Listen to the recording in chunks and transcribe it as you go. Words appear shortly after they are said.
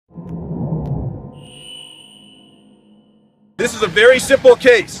This is a very simple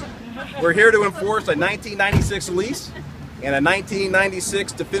case. We're here to enforce a 1996 lease and a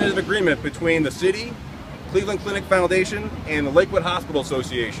 1996 definitive agreement between the city, Cleveland Clinic Foundation, and the Lakewood Hospital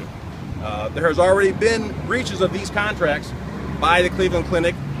Association. There has already been breaches of these contracts by the Cleveland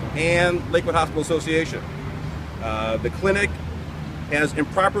Clinic and Lakewood Hospital Association. The clinic has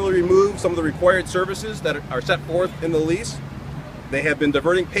improperly removed some of the required services that are set forth in the lease. They have been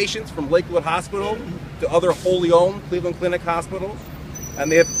diverting patients from Lakewood Hospital to other wholly owned Cleveland Clinic hospitals,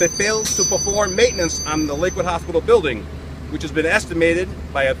 and they failed to perform maintenance on the Lakewood Hospital building, which has been estimated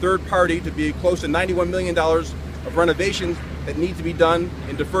by a third party to be close to $91 million of renovations that need to be done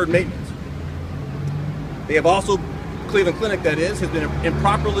in deferred maintenance. They have also, Cleveland Clinic that is, has been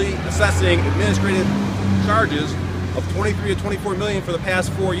improperly assessing administrative charges of $23 to $24 million for the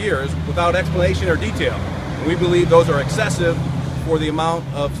past 4 years without explanation or detail. And we believe those are excessive for the amount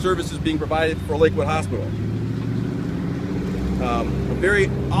of services being provided for Lakewood Hospital. A very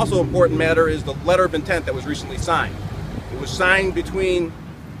also important matter is the letter of intent that was recently signed. It was signed between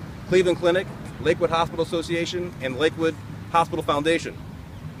Cleveland Clinic, Lakewood Hospital Association, and Lakewood Hospital Foundation.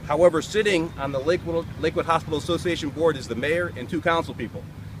 However, sitting on the Lakewood Hospital Association board is the mayor and 2 council people.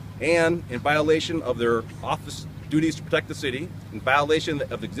 And in violation of their office duties to protect the city, in violation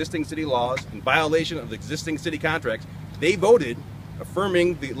of existing city laws, in violation of existing city contracts, they voted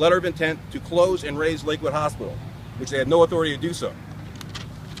affirming the letter of intent to close and raise Lakewood Hospital, which they had no authority to do so.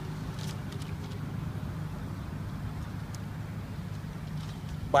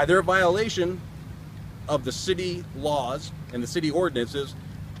 By their violation of the city laws and the city ordinances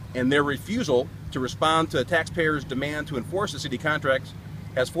and their refusal to respond to the taxpayers' demand to enforce the city contracts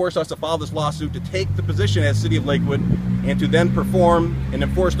has forced us to file this lawsuit to take the position as City of Lakewood and to then perform and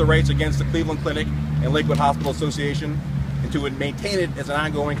enforce the rights against the Cleveland Clinic and Lakewood Hospital Association and to maintain it as an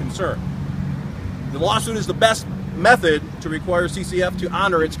ongoing concern. The lawsuit is the best method to require CCF to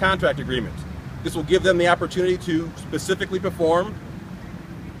honor its contract agreements. This will give them the opportunity to specifically perform,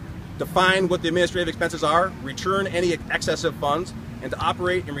 define what the administrative expenses are, return any excessive funds, and to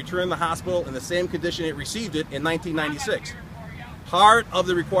operate and return the hospital in the same condition it received it in 1996. Part of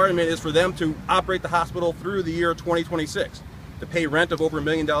the requirement is for them to operate the hospital through the year 2026, to pay rent of over $1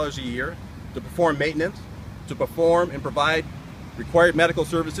 million a year, to perform maintenance, to perform and provide required medical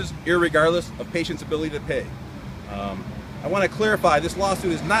services, irregardless of patients' ability to pay. I want to clarify, this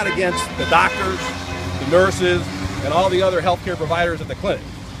lawsuit is not against the doctors, the nurses, and all the other healthcare providers at the clinic.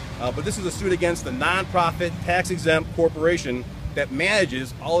 But this is a suit against the nonprofit, tax-exempt corporation that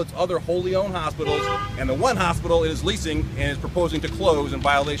manages all its other wholly owned hospitals and the one hospital it is leasing and is proposing to close in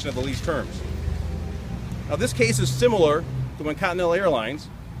violation of the lease terms. Now, this case is similar to when Continental Airlines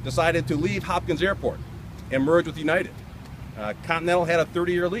decided to leave Hopkins Airport and merge with United. Continental had a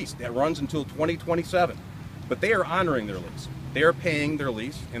 30-year lease that runs until 2027, but they are honoring their lease. They are paying their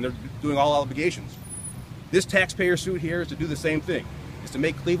lease and they're doing all obligations. This taxpayer suit here is to do the same thing, is to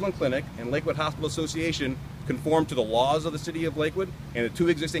make Cleveland Clinic and Lakewood Hospital Association conform to the laws of the city of Lakewood and the 2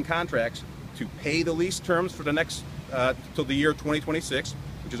 existing contracts to pay the lease terms for the next, till the year 2026,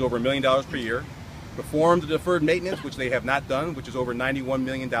 which is over $1 million per year, perform the deferred maintenance, which they have not done, which is over $91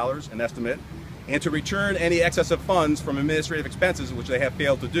 million an estimate, and to return any excessive funds from administrative expenses, which they have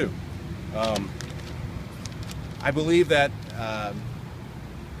failed to do. I believe that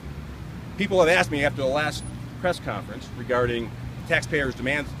people have asked me after the last press conference regarding taxpayers'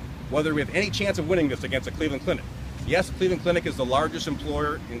 demands whether we have any chance of winning this against the Cleveland Clinic. Yes, Cleveland Clinic is the largest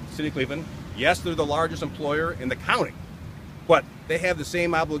employer in the city of Cleveland. Yes, they're the largest employer in the county. But they have the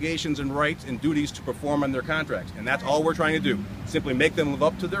same obligations and rights and duties to perform on their contracts. And that's all we're trying to do. Simply make them live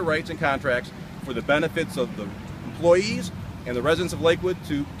up to their rights and contracts for the benefits of the employees and the residents of Lakewood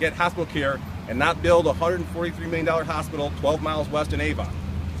to get hospital care and not build a $143 million hospital 12 miles west in Avon.